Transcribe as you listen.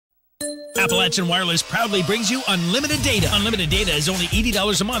Appalachian Wireless proudly brings you unlimited data. Unlimited data is only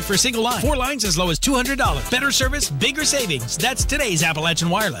 $80 a month for a single line. 4 lines as low as $200. Better service, bigger savings. That's today's Appalachian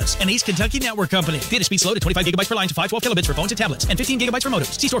Wireless, an East Kentucky network company. Data speed slow to 25 gigabytes per line to 512 kilobits for phones and tablets, and 15 gigabytes for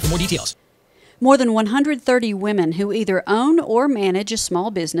modems. See store for more details. More than 130 women who either own or manage a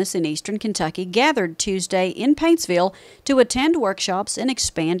small business in eastern Kentucky gathered Tuesday in Paintsville to attend workshops and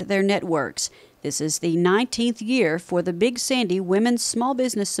expand their networks. This is the 19th year for the Big Sandy Women's Small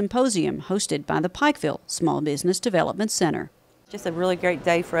Business Symposium hosted by the Pikeville Small Business Development Center. Just a really great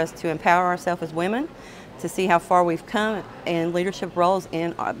day for us to empower ourselves as women, to see how far we've come in leadership roles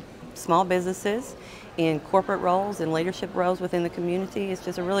in our small businesses, in corporate roles and leadership roles within the community. It's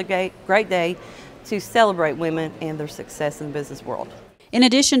just a really great day to celebrate women and their success in the business world. In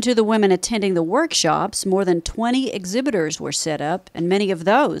addition to the women attending the workshops, more than 20 exhibitors were set up, and many of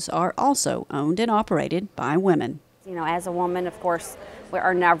those are also owned and operated by women. You know, as a woman, of course,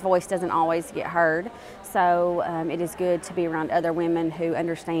 our voice doesn't always get heard, so it is good to be around other women who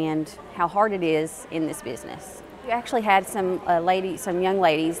understand how hard it is in this business. We actually had some young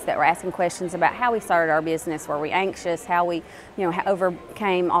ladies that were asking questions about how we started our business. Were we anxious? How we,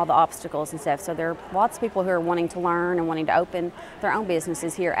 overcame all the obstacles and stuff. So there are lots of people who are wanting to learn and wanting to open their own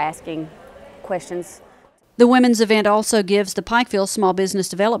businesses here, asking questions. The women's event also gives the Pikeville Small Business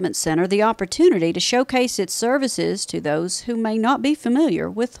Development Center the opportunity to showcase its services to those who may not be familiar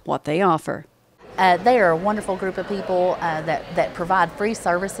with what they offer. They are a wonderful group of people that provide free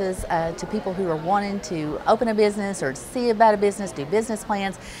services to people who are wanting to open a business or see about a business, do business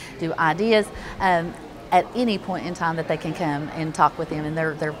plans, do ideas, at any point in time that they can come and talk with them, and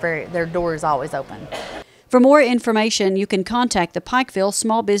their door is always open. For more information, you can contact the Pikeville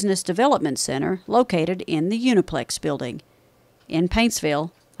Small Business Development Center located in the Uniplex building. In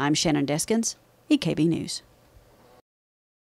Paintsville, I'm Shannon Deskins, EKB News.